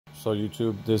So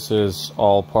YouTube, this is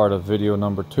all part of video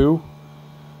number 2.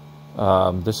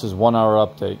 This is 1 hour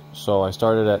update. So I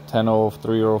started at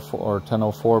 10:03 or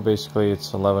 10:04. Basically,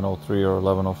 it's 11:03 or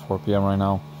 11:04 p.m. right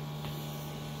now.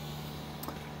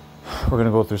 We're gonna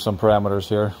go through some parameters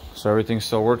here. So everything's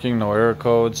still working, no error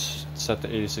codes. It's set to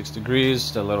 86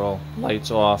 degrees. The little light's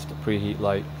off, the preheat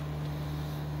light.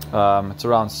 It's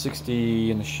around 60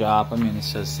 in the shop. I mean, it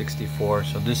says 64.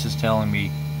 So this is telling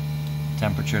me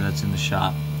temperature that's in the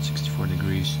shop, 64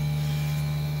 degrees.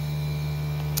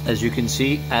 As you can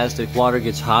see, as the water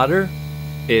gets hotter,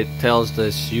 it tells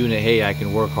this unit, hey, I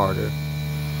can work harder.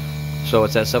 So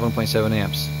it's at 7.7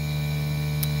 amps.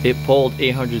 It pulled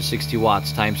 860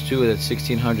 watts times 2, that's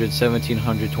 1600,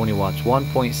 1720 watts.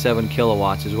 1.7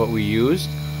 kilowatts is what we used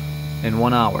in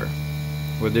 1 hour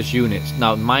with this unit.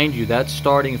 Now, mind you, that's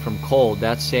starting from cold.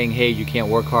 That's saying, hey, you can't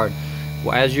work hard.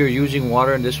 Well, as you're using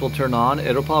water and this will turn on,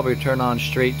 it'll probably turn on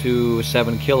straight to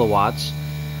 7 kilowatts.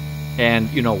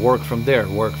 And work from there,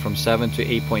 work from 7 to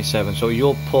 8.7. So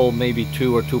you'll pull maybe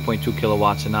 2 or 2.2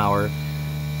 kilowatts an hour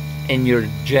in your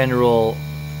general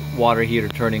water heater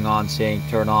turning on, saying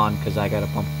turn on because I gotta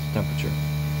pump the temperature.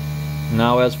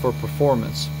 Now, as for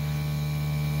performance,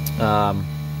 what I'm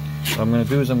gonna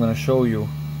do is I'm gonna show you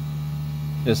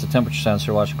this, the temperature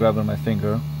sensor. Watch, grab it on my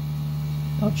finger.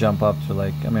 I'll jump up to,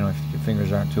 like, I mean, if your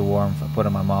fingers aren't too warm, if I put it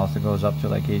in my mouth, it goes up to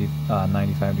like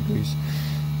 95 degrees.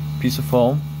 Piece of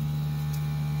foam,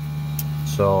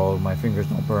 so my fingers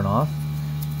don't burn off.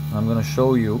 I'm going to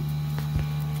show you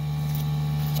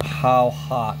how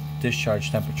hot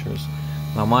discharge temperature is.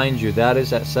 Now, mind you, that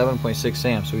is at 7.6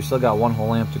 amps, so we still got 1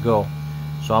 whole amp to go.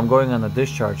 So I'm going on the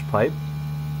discharge pipe.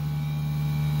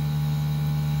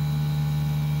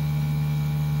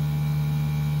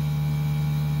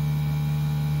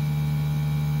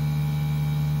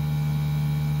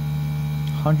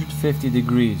 (150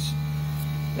 degrees).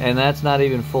 And that's not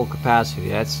even full capacity.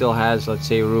 That still has, let's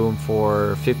say, room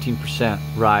for 15%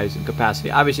 rise in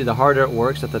capacity. Obviously, the harder it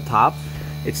works at the top,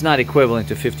 it's not equivalent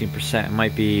to 15%. It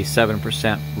might be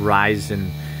 7% rise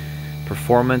in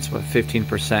performance, but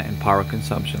 15% in power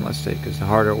consumption, let's say, because the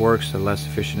harder it works, the less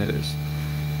efficient it is.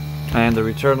 And the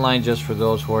return line, just for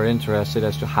those who are interested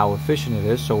as to how efficient it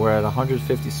is, so we're at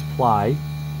 150 supply.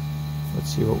 Let's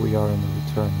see what we are in the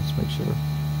return. Let's make sure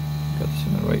we got this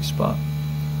in the right spot.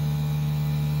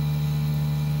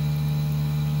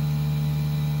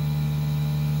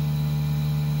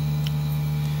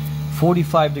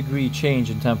 .45-degree change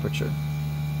in temperature.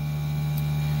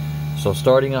 So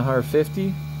starting at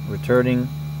 150, returning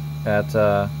at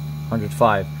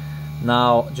 105.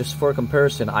 Now, just for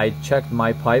comparison, I checked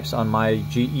my pipes on my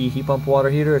GE heat pump water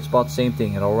heater. It's about the same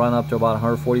thing. It'll run up to about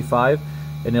 145,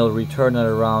 and it'll return at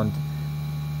around,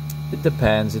 it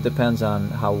depends on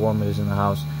how warm it is in the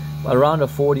house, around a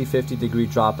 40-50 degree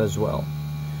drop as well.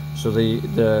 So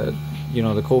the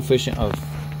coefficient of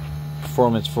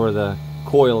performance for the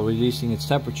coil releasing its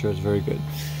temperature is very good.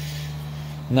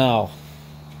 Now,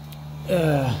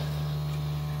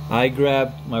 I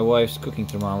grabbed my wife's cooking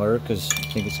thermometer because I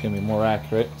think it's going to be more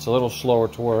accurate. It's a little slower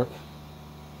to work.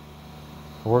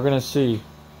 We're going to see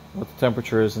what the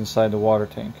temperature is inside the water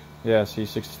tank. Yeah, see,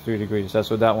 63 degrees. That's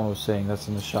what that one was saying. That's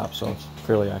in the shop, so it's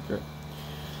fairly accurate.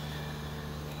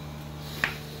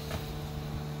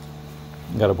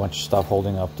 Got a bunch of stuff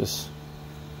holding up this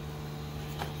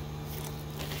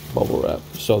bubble wrap.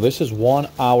 So this is 1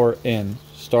 hour in,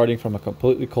 starting from a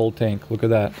completely cold tank. Look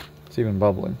at that. It's even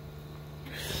bubbling.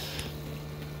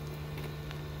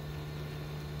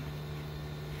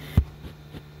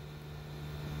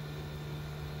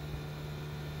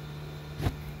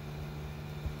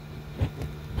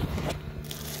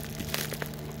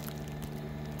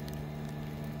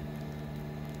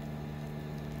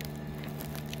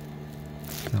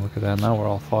 And look at that, now we're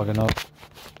all fogging up.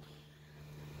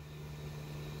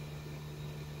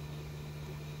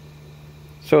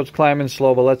 So it's climbing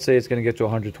slow, but let's say it's going to get to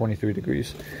 123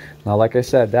 degrees. Now, like I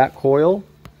said, that coil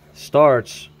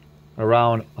starts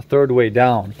around a third way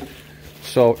down.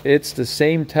 So it's the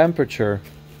same temperature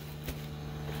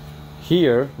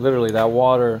here. Literally, that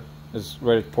water is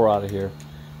ready to pour out of here,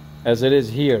 as it is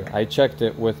here. I checked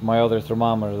it with my other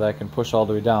thermometer that I can push all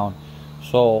the way down.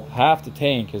 So half the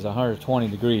tank is 120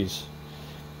 degrees.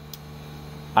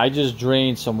 I just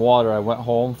drained some water. I went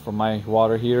home from my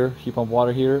water heater, heat pump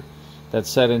water heater, that's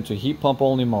set into heat pump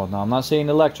only mode. Now, I'm not saying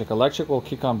electric. Electric will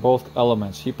kick on both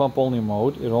elements. Heat pump only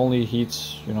mode, it only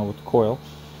heats, with the coil.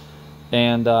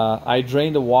 And I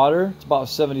drained the water. It's about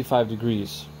 75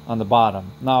 degrees on the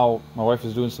bottom. Now, my wife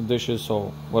is doing some dishes,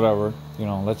 so whatever.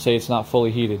 Let's say it's not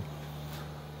fully heated.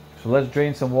 So let's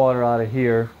drain some water out of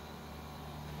here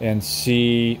and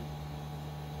see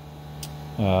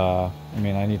I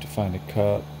mean, I need to find a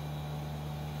cup.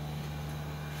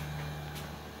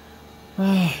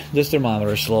 This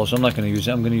thermometer is slow, so I'm not going to use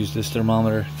it. I'm going to use this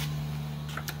thermometer.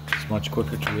 It's much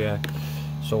quicker to react.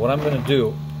 So what I'm going to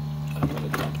do, I'm going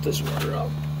to dump this water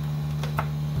out.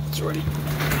 It's already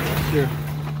here.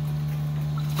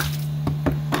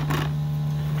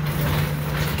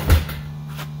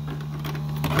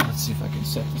 Let's see if I can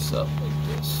set this up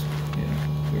like this. Yeah,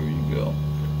 there you go.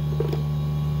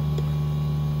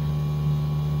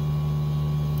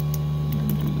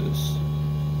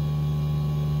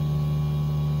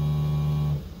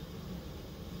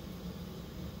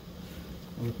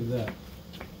 Look at that.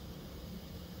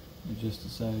 It just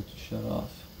decided to shut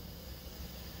off.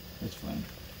 That's fine.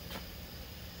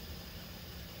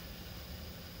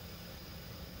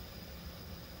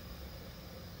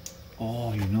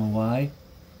 Oh, you know why?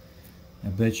 I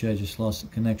bet you I just lost the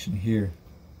connection here.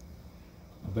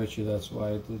 I bet you that's why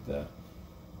I did that.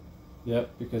 Yep,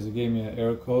 because it gave me an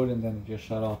error code and then it just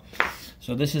shut off.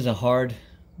 So this is a hard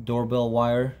doorbell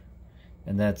wire,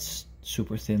 and that's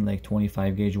super thin, like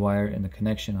 25 gauge wire, and the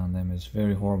connection on them is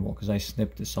very horrible because I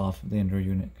snipped this off of the indoor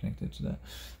unit connected to that.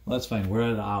 Well, that's fine. We're at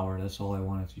an hour. That's all I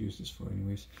wanted to use this for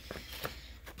anyways.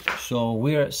 So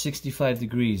we're at 65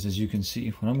 degrees, as you can see.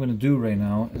 What I'm going to do right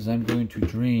now is I'm going to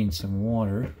drain some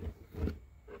water.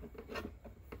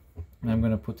 And I'm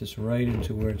going to put this right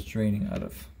into where it's draining out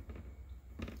of.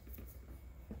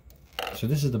 So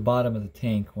this is the bottom of the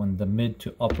tank when the mid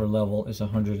to upper level is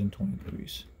 120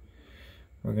 degrees.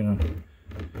 We're going to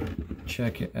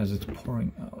check it as it's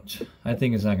pouring out. I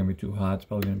think it's not going to be too hot. It's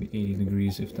probably going to be 80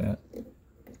 degrees, if that.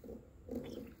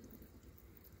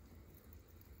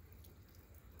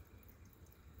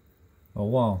 Oh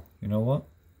wow, you know what?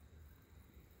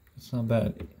 It's not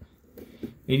bad.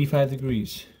 85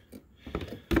 degrees.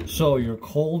 So your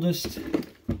coldest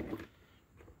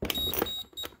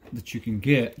that you can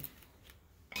get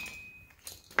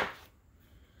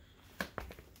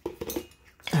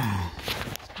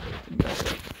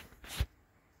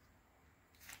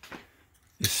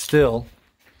is still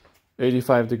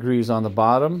 85 degrees on the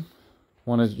bottom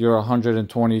when you're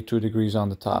 122 degrees on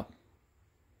the top.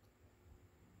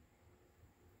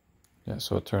 Yeah,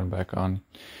 so it turned back on.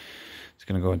 It's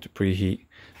going to go into preheat.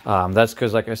 That's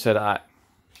because, like I said,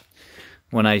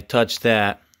 when I touched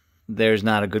that, there's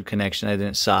not a good connection. I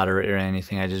didn't solder it or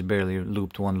anything. I just barely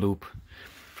looped one loop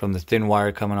from the thin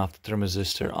wire coming off the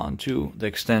thermistor onto the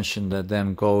extension that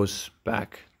then goes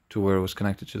back to where it was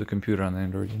connected to the computer on the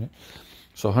indoor unit.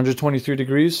 So 123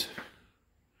 degrees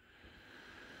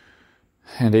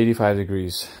and 85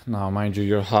 degrees. Now, mind you,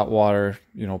 your hot water,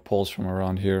 pulls from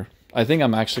around here. I think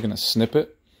I'm actually going to snip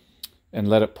it and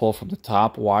let it pull from the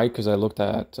top. Why? Because I looked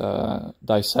at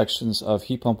dissections of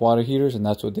heat pump water heaters, and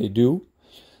that's what they do.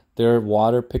 Their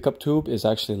water pickup tube is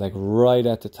actually like right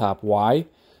at the top. Why?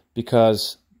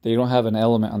 Because they don't have an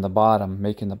element on the bottom,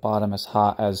 making the bottom as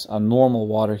hot as a normal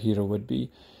water heater would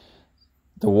be.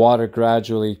 The water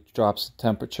gradually drops the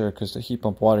temperature because the heat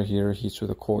pump water heater heats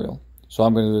with a coil. So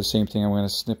I'm going to do the same thing. I'm going to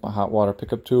snip my hot water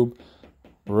pickup tube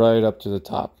right up to the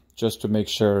top, just to make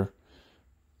sure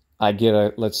I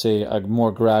get let's say, a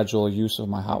more gradual use of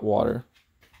my hot water.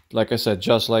 Like I said,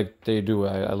 just like they do.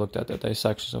 I looked at the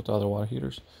dissections of the other water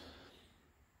heaters.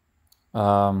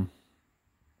 What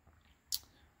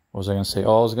was I going to say?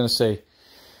 Oh, I was going to say,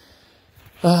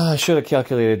 I should have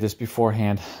calculated this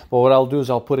beforehand. But what I'll do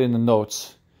is I'll put in the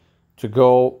notes to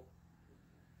go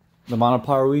the amount of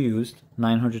power we used,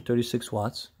 936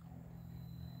 watts,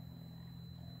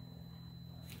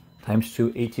 times 2,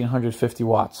 1850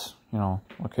 watts.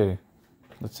 Okay,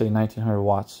 let's say 1900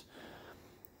 watts.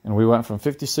 And we went from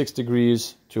 56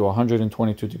 degrees to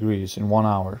 122 degrees in 1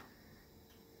 hour.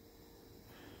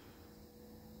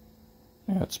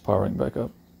 Yeah, it's powering back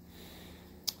up.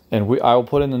 And I will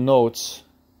put in the notes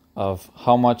of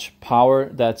how much power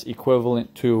that's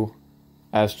equivalent to,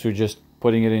 as to just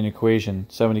putting it in equation.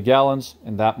 70 gallons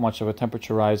and that much of a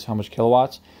temperature rise, how much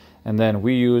kilowatts. And then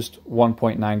we used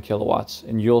 1.9 kilowatts,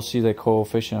 and you'll see the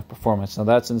coefficient of performance. Now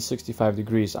that's in 65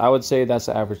 degrees. I would say that's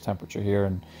the average temperature here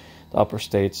in the upper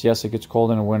states. Yes, it gets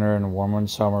cold in the winter and warmer in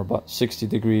summer, but 60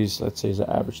 degrees, let's say, is the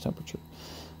average temperature.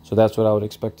 So that's what I would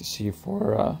expect to see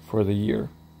for the year.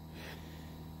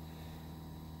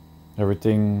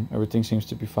 Everything seems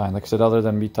to be fine. Like I said, other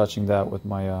than me touching that with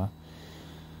my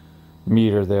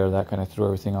meter there, that kind of threw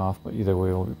everything off. But either way,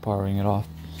 we'll be powering it off.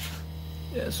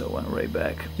 Yeah, so it went right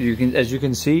back. As you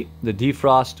can see, the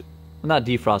defrost, not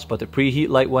defrost, but the preheat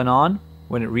light went on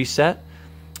when it reset,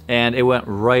 and it went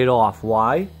right off.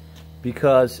 Why?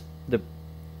 Because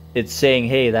it's saying,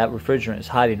 hey, that refrigerant is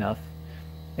hot enough,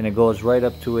 and it goes right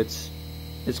up to its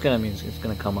it's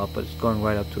gonna come up, but it's going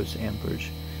right up to its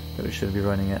amperage that it should be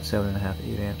running at, 7.5,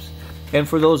 8 amps. And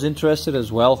for those interested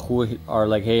as well, who are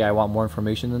like, hey, I want more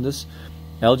information than this,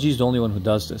 LG is the only one who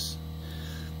does this.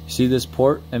 See this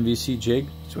port, MVC jig?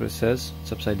 That's what it says.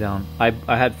 It's upside down. I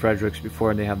had Frederick's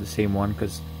before, and they have the same one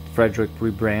because Frederick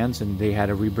rebrands, and they had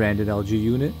a rebranded LG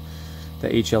unit, the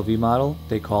HLV model.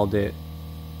 They called it,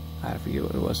 I forget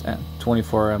what it was,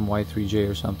 24MY3J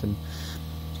or something.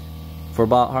 For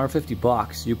about 150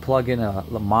 bucks, you plug in a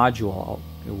module.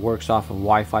 It works off of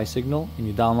Wi-Fi signal, and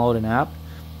you download an app.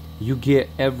 You get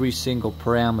every single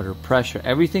parameter, pressure,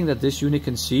 everything that this unit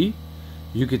can see,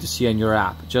 you get to see on your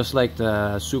app. Just like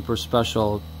the super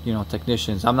special, you know,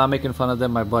 technicians. I'm not making fun of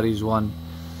them. My buddy's one.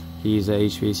 He's a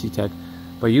HVAC tech.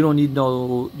 But you don't need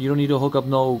to hook up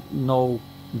no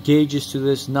gauges to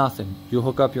this, nothing. You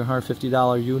hook up your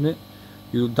 $150 unit,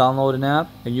 you download an app,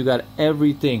 and you got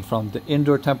everything from the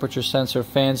indoor temperature sensor,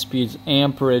 fan speeds,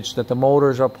 amperage that the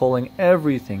motors are pulling,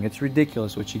 everything. It's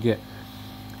ridiculous what you get.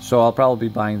 So I'll probably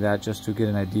be buying that just to get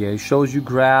an idea. It shows you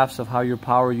graphs of how your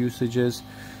power usage is,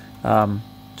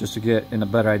 just to get a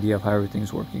better idea of how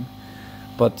everything's working.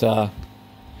 But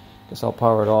guess I'll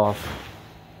power it off.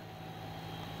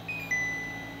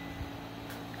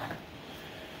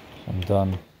 I'm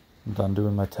done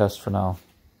doing my test for now.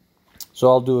 So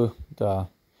I'll do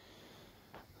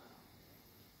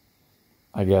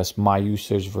I guess my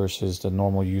usage versus the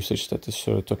normal usage that this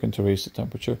sort of took in to raise the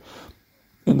temperature.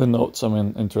 In the notes,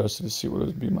 I'm interested to see what it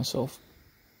would be myself.